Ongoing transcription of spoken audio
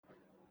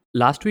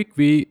Last week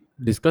we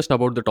discussed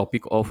about the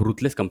topic of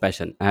ruthless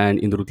compassion, and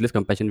in the ruthless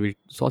compassion we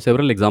saw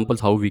several examples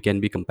how we can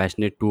be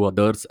compassionate to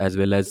others, as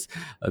well as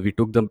we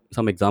took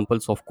some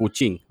examples of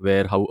coaching,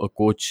 where how a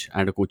coach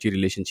and a coachee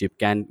relationship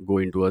can go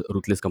into a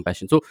ruthless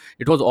compassion. So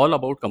it was all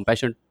about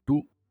compassion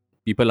to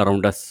people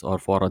around us or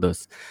for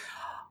others.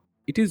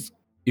 It is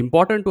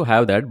important to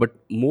have that, but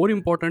more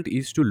important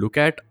is to look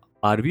at,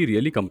 are we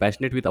really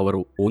compassionate with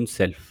our own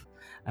self?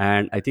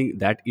 And I think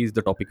that is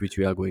the topic which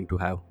we are going to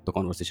have the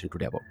conversation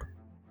today about.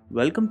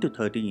 Welcome to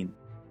 13.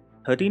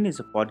 13 is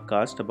a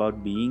podcast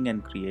about being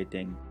and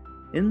creating.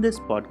 In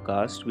this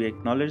podcast, we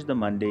acknowledge the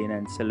mundane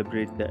and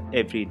celebrate the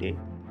everyday.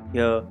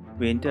 Here,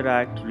 we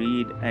interact,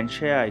 read, and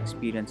share our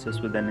experiences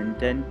with an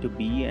intent to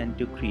be and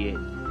to create.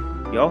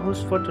 Your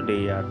hosts for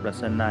today are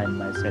Prasanna and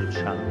myself,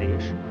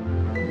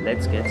 Shantesh.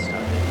 Let's get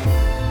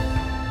started.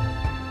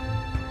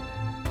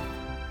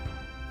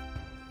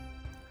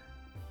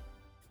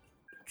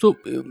 So,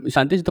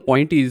 Shantesh, the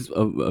point is,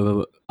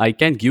 I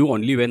can give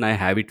only when I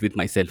have it with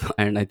myself,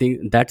 and I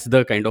think that's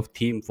the kind of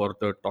theme for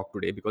the talk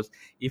today. Because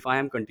if I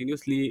am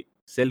continuously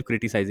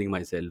self-criticizing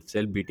myself,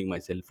 self-beating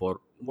myself for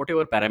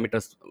whatever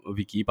parameters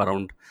we keep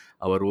around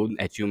our own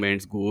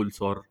achievements, goals,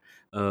 or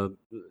uh,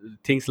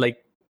 things like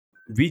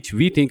which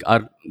we think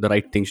are the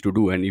right things to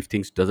do, and if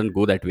things doesn't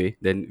go that way,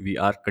 then we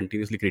are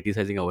continuously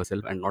criticizing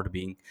ourselves and not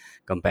being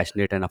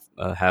compassionate and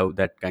have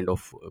that kind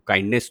of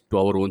kindness to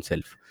our own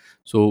self.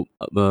 So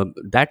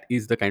that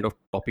is the kind of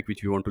topic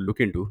which we want to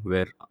look into,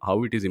 where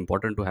how it is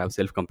important to have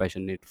self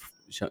compassion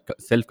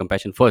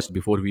first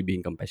before we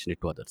being compassionate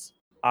to others.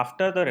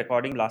 After the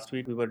recording last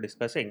week, we were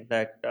discussing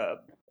that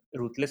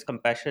ruthless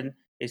compassion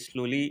is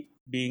slowly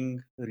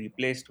being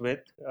replaced with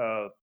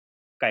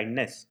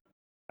kindness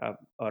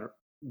or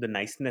the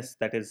niceness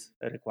that is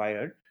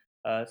required.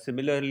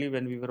 Similarly,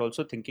 when we were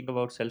also thinking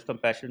about self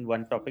compassion,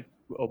 one topic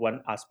or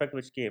one aspect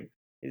which came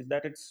is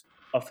that it's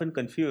often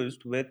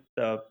confused with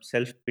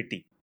self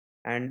pity.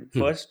 And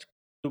Hmm. first,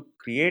 to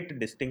create a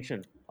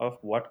distinction of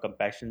what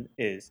compassion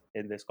is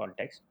in this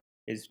context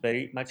is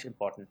very much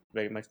important,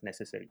 very much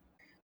necessary.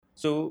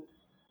 So,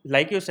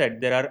 like you said,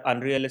 there are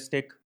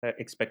unrealistic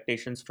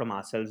expectations from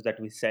ourselves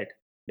that we set.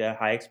 There are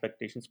high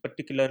expectations,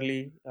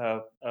 particularly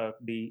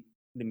the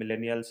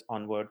millennials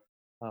onward,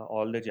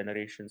 all the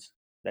generations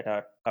that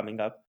are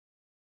coming up.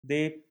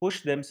 They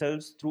push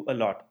themselves through a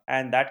lot,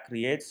 and that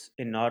creates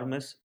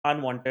enormous,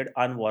 unwanted,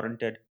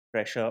 unwarranted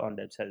pressure on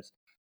themselves.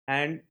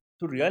 And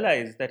to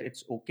realize that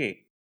it's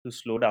okay to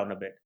slow down a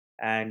bit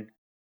and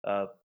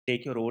uh,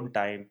 take your own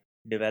time,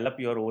 develop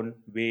your own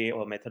way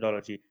or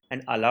methodology,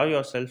 and allow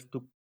yourself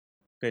to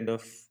kind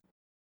of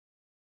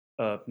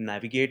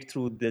navigate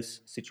through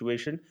this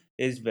situation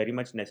is very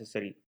much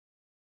necessary.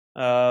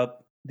 Uh,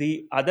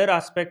 the other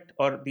aspect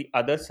or the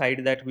other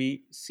side that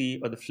we see,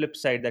 or the flip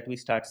side that we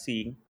start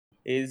seeing,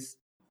 is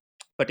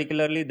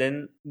particularly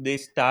then they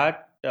start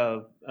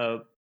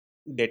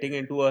getting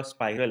into a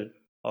spiral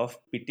of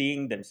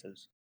pitying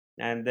themselves.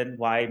 And then,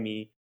 why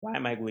me? Why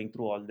am I going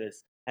through all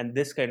this? And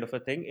this kind of a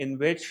thing, in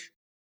which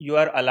you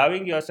are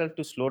allowing yourself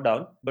to slow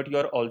down, but you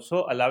are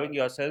also allowing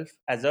yourself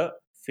as a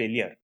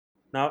failure.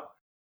 Now,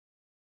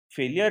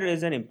 failure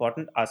is an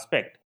important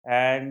aspect,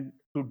 and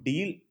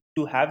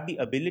to have the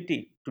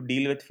ability to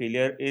deal with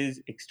failure is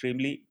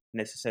extremely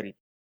necessary.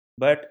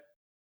 But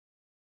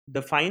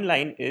the fine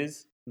line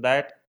is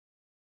that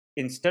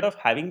instead of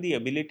having the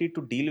ability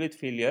to deal with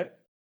failure,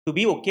 to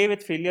be okay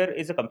with failure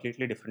is a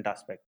completely different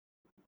aspect.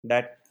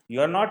 That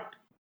you are not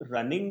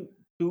running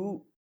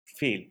to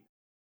fail,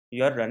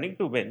 you are running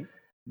to win.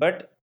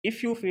 But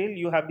if you fail,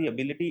 you have the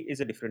ability is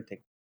a different thing.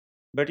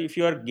 But if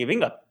you are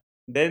giving up,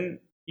 then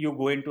you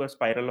go into a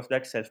spiral of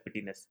that self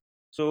pittiness.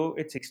 So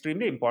it's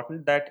extremely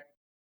important that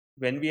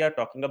when we are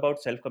talking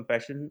about self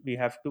compassion, we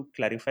have to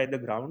clarify the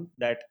ground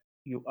that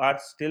you are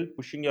still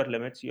pushing your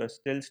limits, you are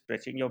still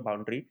stretching your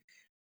boundary,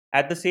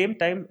 at the same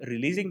time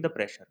releasing the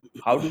pressure.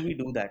 How do we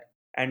do that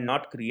and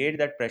not create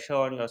that pressure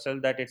on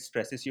yourself that it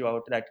stresses you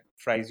out, that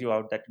fries you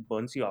out, that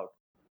burns you out?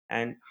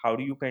 And how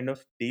do you kind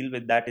of deal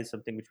with that is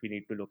something which we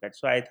need to look at.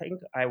 So I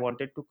think I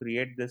wanted to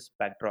create this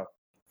backdrop.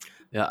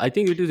 Yeah, I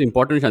think it is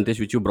important, Shantesh,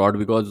 which you brought,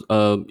 because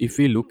if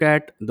we look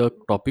at the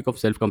topic of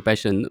self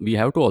compassion, we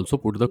have to also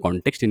put the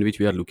context in which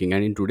we are looking.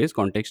 And in today's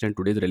context and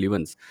today's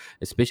relevance,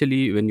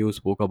 especially when you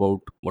spoke about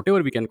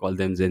whatever we can call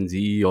them, Gen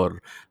Z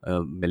or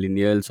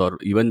millennials, or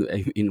even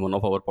in one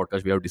of our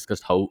podcasts, we have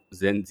discussed how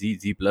Gen Z,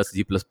 Z plus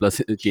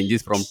plus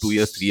changes from 2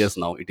 years, 3 years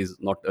now. It is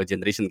not a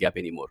generation gap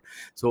anymore.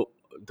 So,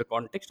 the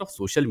context of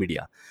social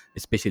media,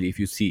 especially if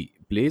you see,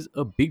 plays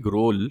a big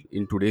role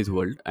in today's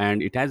world,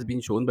 and it has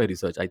been shown by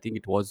research. I think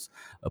it was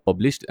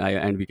published,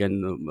 and we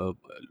can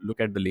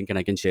look at the link and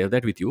I can share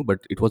that with you,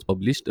 but it was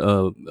published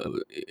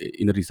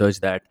in a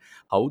research that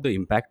how the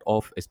impact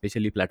of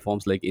especially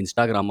platforms like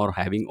Instagram are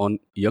having on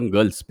young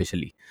girls,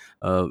 especially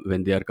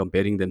when they are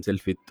comparing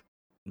themselves with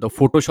the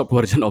photoshop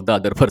version of the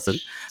other person,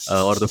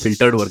 or the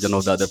filtered version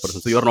of the other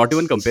person. So you're not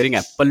even comparing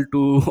apple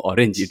to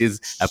orange, it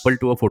is apple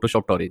to a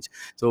photoshopped orange.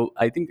 So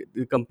I think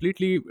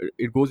completely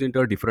it goes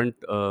into a different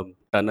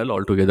tunnel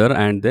altogether,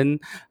 and then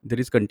there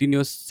is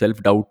continuous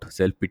self doubt,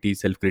 self pity,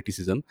 self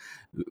criticism.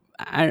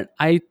 And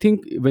I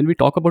think when we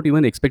talk about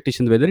even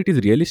expectations, whether it is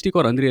realistic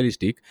or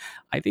unrealistic,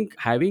 I think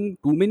having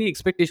too many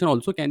expectation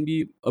also can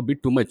be a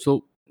bit too much.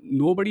 So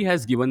nobody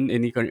has given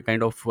any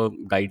kind of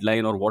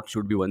guideline or what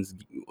should be one's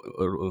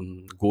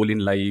goal in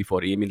life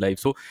or aim in life.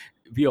 So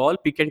we all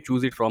pick and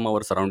choose it from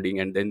our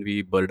surrounding, and then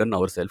we burden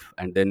ourselves,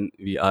 and then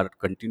we are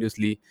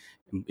continuously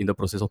in the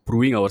process of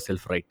proving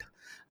ourselves right.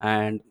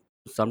 And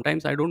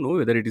sometimes I don't know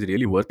whether it is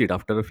really worth it.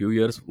 After a few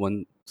years,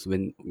 once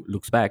when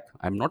looks back,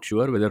 I'm not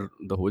sure whether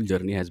the whole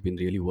journey has been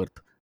really worth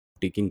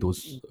taking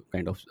those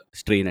kind of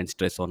strain and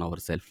stress on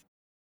ourselves.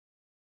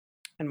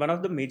 And one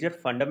of the major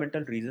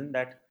fundamental reason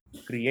that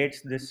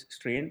creates this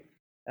strain,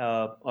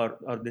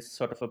 or this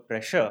sort of a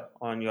pressure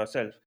on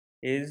yourself,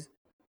 is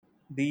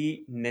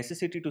the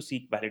necessity to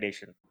seek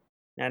validation.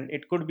 And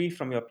it could be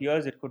from your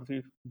peers, it could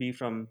be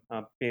from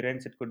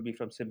parents, it could be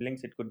from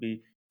siblings, it could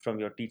be from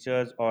your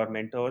teachers or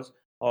mentors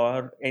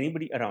or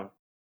anybody around.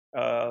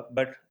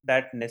 But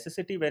that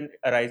necessity when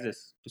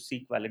arises to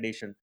seek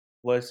validation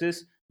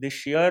versus the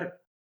sheer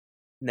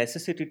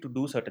necessity to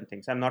do certain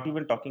things. I'm not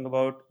even talking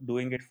about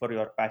doing it for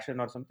your passion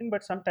or something,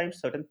 but sometimes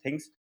certain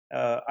things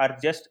are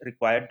just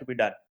required to be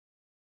done,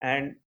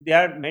 and they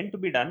are meant to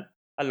be done.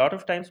 A lot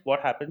of times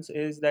what happens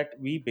is that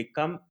we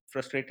become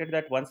frustrated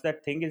that once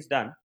that thing is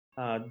done,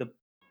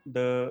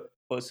 the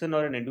person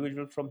or an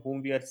individual from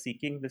whom we are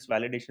seeking this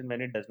validation, when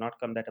it does not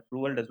come, that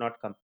approval does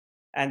not come,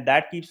 and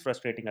that keeps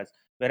frustrating us.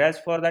 Whereas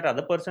for that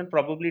other person,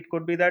 probably it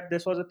could be that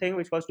this was a thing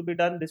which was to be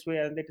done this way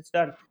and it is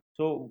done,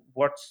 so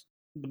what's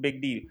the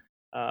big deal?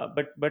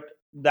 But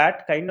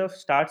that kind of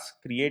starts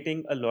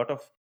creating a lot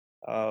of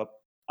uh,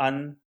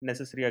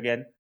 unnecessary,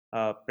 again,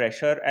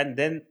 pressure, and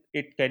then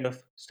it kind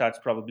of starts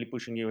probably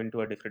pushing you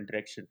into a different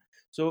direction.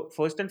 So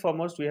first and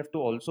foremost, we have to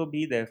also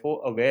be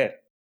therefore aware,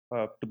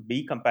 to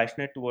be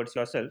compassionate towards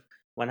yourself.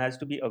 One has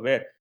to be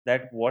aware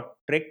that what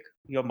trick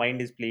your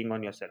mind is playing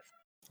on yourself.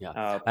 Yeah.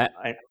 uh,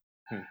 I,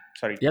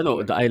 Sorry, Yeah, go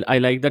no, ahead. I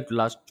like that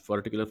last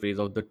particular phrase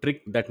of the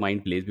trick that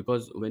mind plays,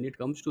 because when it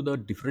comes to the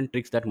different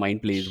tricks that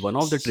mind plays, one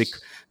of the trick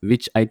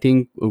which I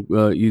think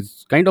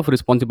is kind of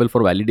responsible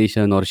for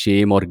validation or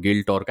shame or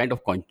guilt or kind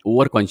of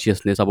over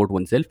consciousness about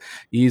oneself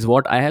is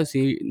what I have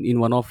seen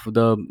in one of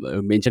the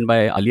mentioned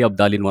by Ali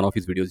Abdal in one of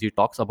his videos. He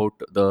talks about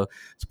the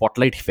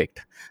spotlight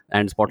effect,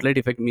 and spotlight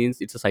effect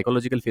means it's a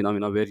psychological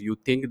phenomena where you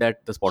think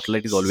that the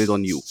spotlight is always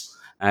on you,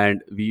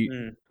 and we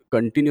Mm,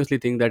 continuously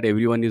think that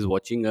everyone is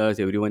watching us,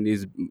 everyone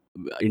is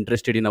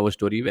interested in our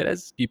story,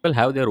 whereas people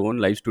have their own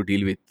lives to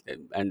deal with.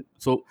 And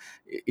so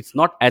it's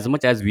not as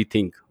much as we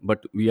think,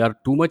 but we are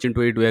too much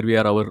into it where we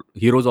are our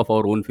heroes of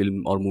our own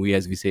film or movie,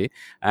 as we say.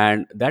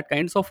 And that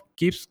kinds of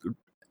keeps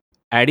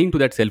adding to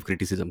that self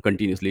criticism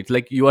continuously. It's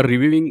like you are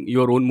reviewing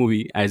your own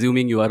movie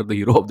assuming you are the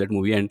hero of that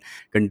movie, and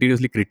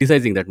continuously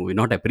criticizing that movie,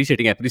 not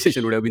appreciating.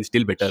 Appreciation would have been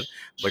still better,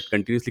 but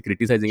continuously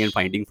criticizing and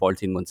finding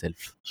faults in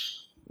oneself.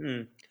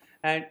 mm.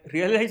 And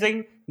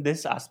realizing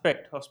this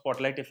aspect of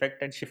spotlight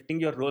effect and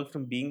shifting your role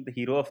from being the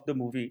hero of the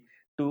movie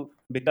to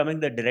becoming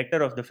the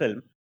director of the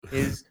film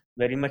is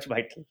very much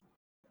vital.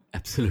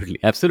 Absolutely,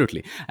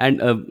 absolutely,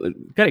 and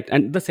correct.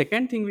 And the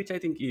second thing, which I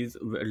think is,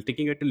 well,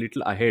 taking it a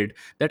little ahead,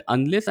 that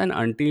unless and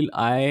until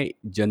I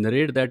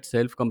generate that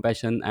self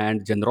compassion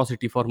and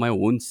generosity for my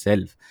own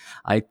self,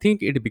 I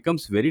think it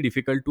becomes very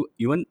difficult to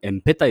even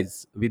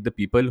empathize with the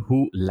people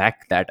who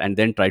lack that and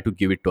then try to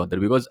give it to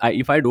other. Because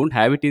if I don't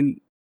have it in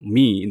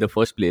me in the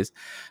first place,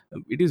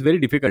 it is very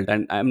difficult.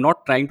 And I'm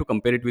not trying to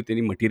compare it with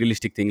any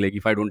materialistic thing like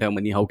if I don't have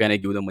money, how can I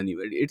give the money?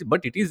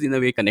 But it is in a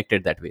way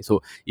connected that way.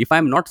 So if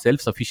I'm not self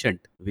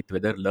sufficient with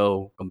whether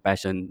love,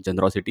 compassion,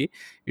 generosity,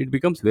 it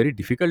becomes very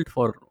difficult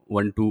for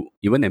one to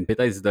even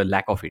empathize the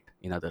lack of it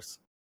in others.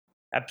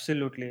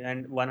 Absolutely,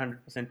 and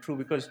 100% true.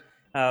 Because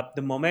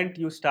the moment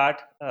you start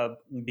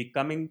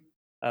becoming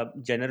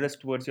generous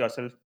towards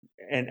yourself,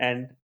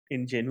 and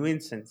in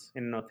genuine sense,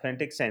 in an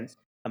authentic sense,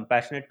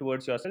 compassionate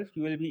towards yourself,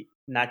 you will be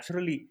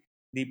naturally,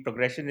 the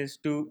progression is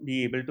to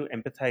be able to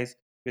empathize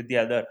with the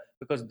other,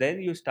 because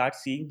then you start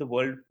seeing the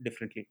world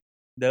differently.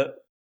 The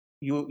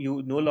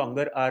you no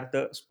longer are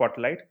the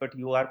spotlight, but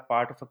you are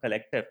part of a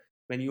collective.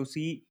 When you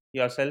see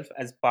yourself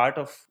as part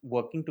of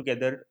working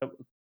together,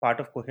 part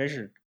of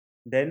cohesion,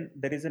 then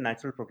there is a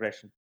natural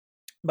progression.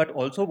 But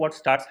also what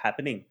starts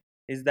happening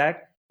is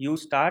that you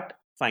start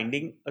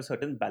finding a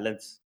certain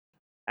balance,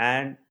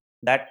 and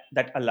that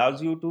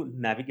allows you to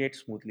navigate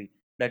smoothly.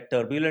 That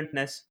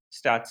turbulentness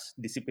starts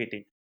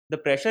dissipating. The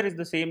pressure is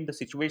the same, the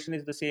situation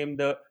is the same,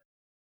 the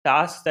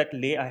tasks that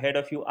lay ahead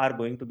of you are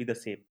going to be the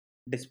same.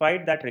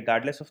 Despite that,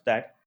 regardless of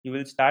that, you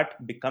will start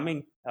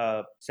becoming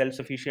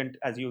self-sufficient,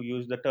 as you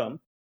use the term,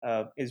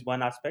 is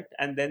one aspect.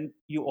 And then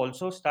you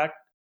also start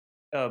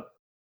uh,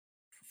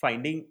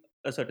 finding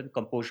a certain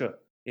composure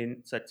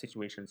in such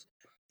situations.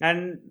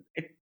 And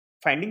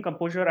finding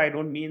composure, I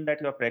don't mean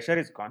that your pressure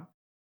is gone,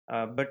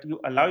 but you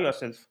allow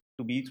yourself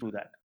to be through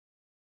that.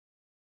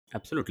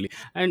 Absolutely.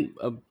 And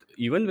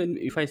even when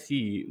if I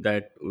see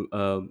that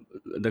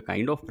the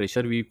kind of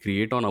pressure we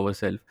create on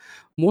ourselves,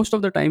 most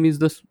of the time is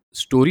the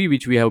story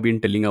which we have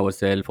been telling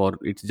ourselves, or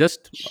it's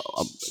just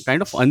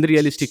kind of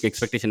unrealistic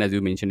expectation, as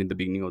you mentioned in the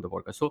beginning of the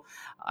podcast. So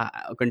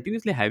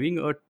continuously having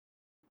a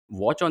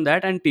watch on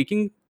that and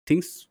taking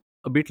things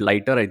a bit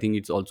lighter, I think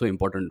it's also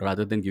important,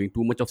 rather than giving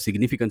too much of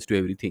significance to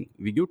everything.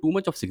 We give too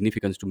much of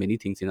significance to many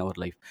things in our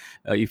life.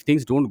 If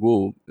things don't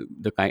go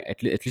the kind,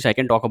 at least I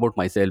can talk about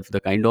myself, the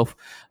kind of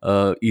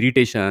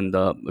irritation,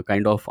 the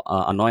kind of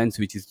annoyance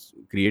which is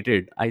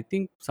created, I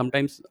think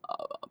sometimes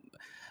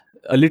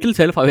a little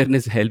self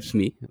awareness helps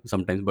me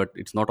sometimes, but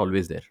it's not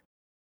always there.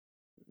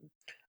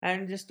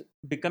 And just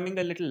becoming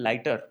a little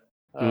lighter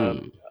uh,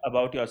 Hmm.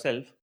 about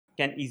yourself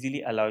can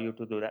easily allow you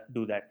to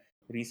do that.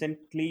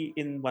 Recently,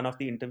 in one of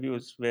the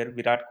interviews where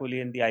Virat Kohli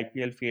in the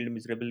IPL failed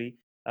miserably,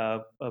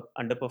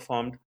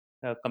 underperformed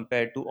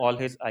compared to all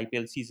his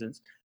IPL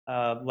seasons,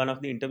 one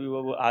of the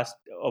interviewer asked,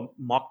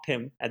 mocked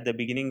him at the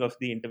beginning of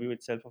the interview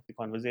itself, of the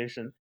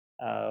conversation,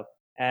 uh,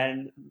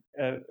 and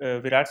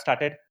Virat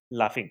started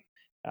laughing.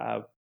 Uh,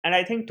 and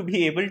I think to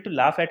be able to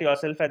laugh at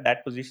yourself at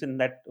that position,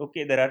 that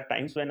okay, there are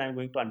times when I'm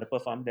going to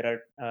underperform,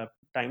 there are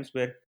times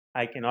where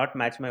I cannot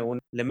match my own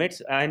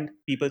limits and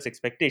people's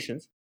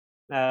expectations,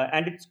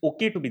 and it's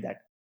okay to be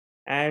that.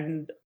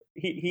 And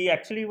he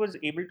actually was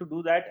able to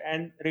do that,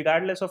 and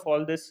regardless of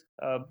all this,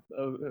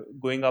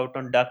 going out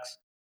on ducks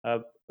uh,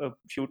 a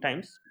few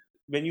times,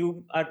 when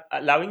you are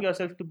allowing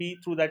yourself to be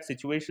through that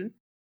situation,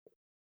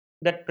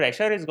 that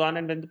pressure is gone.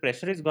 And when the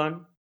pressure is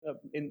gone,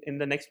 in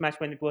the next match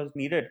when it was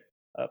needed,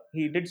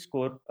 he did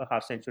score a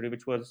half century,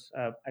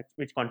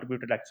 which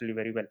contributed actually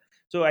very well.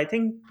 So I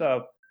think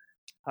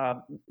uh,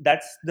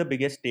 that's the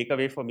biggest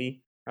takeaway for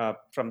me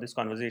from this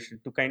conversation,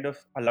 to kind of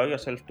allow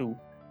yourself to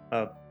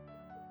uh,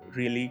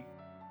 really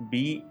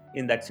be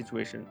in that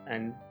situation,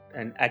 and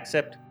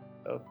accept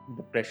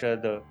the pressure,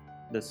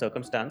 the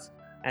circumstance,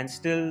 and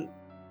still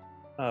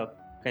uh,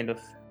 kind of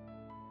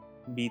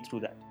be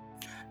through that.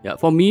 Yeah,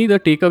 for me, the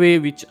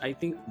takeaway, which I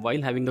think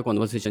while having the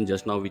conversation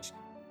just now, which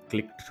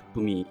clicked to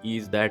me,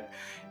 is that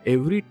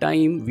every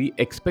time we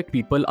expect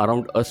people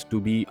around us to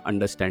be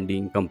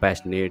understanding,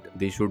 compassionate,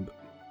 they should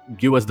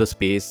give us the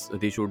space,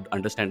 they should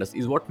understand us,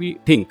 is what we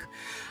think.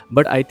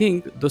 But I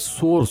think the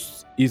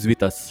source is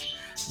with us.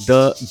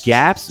 The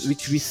gaps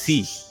which we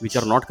see, which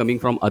are not coming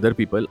from other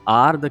people,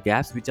 are the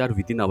gaps which are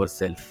within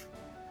ourselves.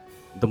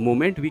 The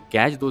moment we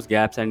catch those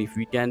gaps, and if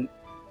we can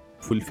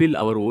fulfill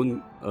our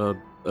own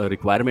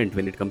requirement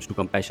when it comes to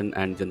compassion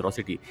and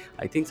generosity,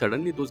 I think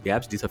suddenly those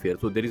gaps disappear.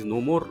 So there is no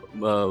more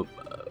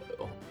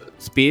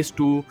space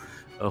to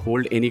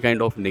hold any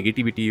kind of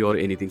negativity or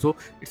anything. So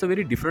it's a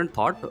very different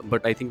thought,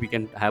 but I think we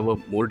can have a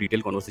more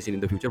detailed conversation in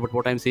the future. But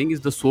what I'm saying is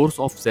the source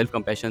of self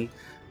compassion,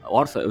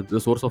 or the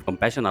source of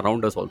compassion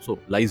around us, also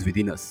lies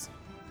within us.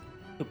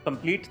 To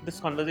complete this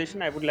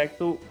conversation, I would like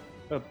to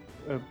uh,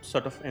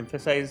 sort of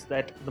emphasize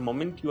that the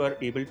moment you are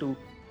able to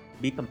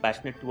be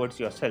compassionate towards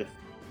yourself,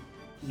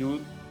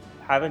 you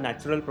have a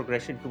natural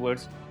progression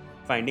towards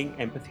finding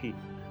empathy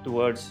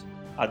towards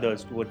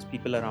others, towards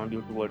people around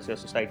you, towards your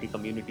society,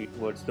 community,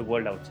 towards the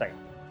world outside.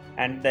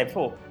 And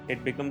therefore,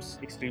 it becomes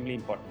extremely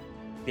important.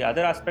 The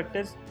other aspect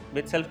is,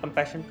 with self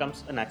compassion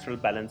comes a natural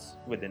balance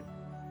within.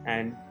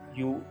 And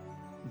you,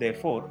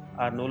 therefore,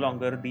 are no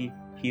longer the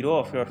hero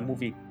of your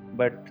movie,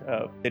 but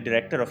the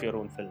director of your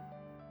own film.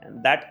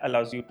 And that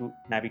allows you to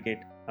navigate,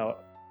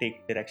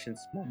 take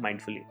directions more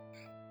mindfully.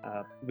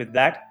 With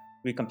that,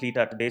 we complete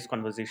our today's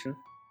conversation.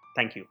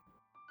 Thank you.